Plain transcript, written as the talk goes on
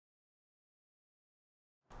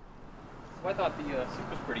Well, I thought the soup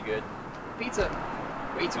was pretty good. Pizza,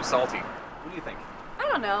 way too salty. What do you think? I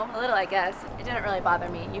don't know, a little I guess. It didn't really bother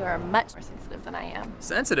me. You are much more sensitive than I am.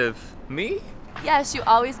 Sensitive? Me? Yes, you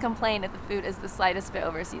always complain if the food is the slightest bit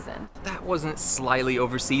overseasoned. That wasn't slightly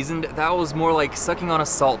overseasoned. That was more like sucking on a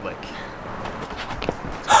salt lick.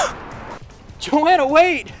 Joanna,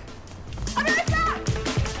 wait! I'll be right back!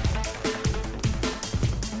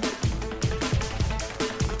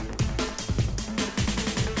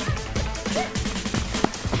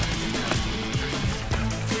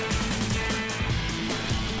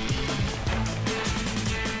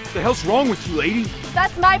 What the hell's wrong with you, lady?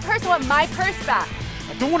 That's my purse. I want my purse back.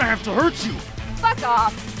 I don't want to have to hurt you. Fuck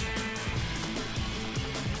off.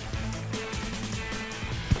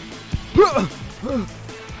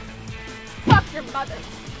 Fuck your mother.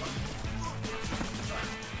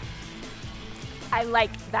 I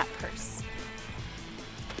like that purse.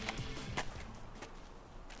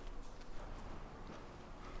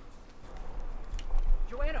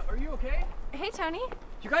 Joanna, are you okay? Hey, Tony.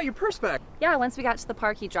 You got your purse back. Yeah, once we got to the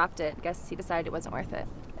park, he dropped it. Guess he decided it wasn't worth it.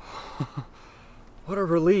 What a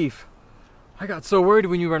relief. I got so worried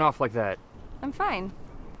when you ran off like that. I'm fine.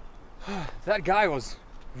 That guy was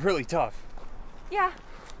really tough. Yeah.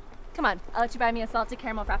 Come on, I'll let you buy me a salted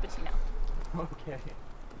caramel frappuccino. Okay.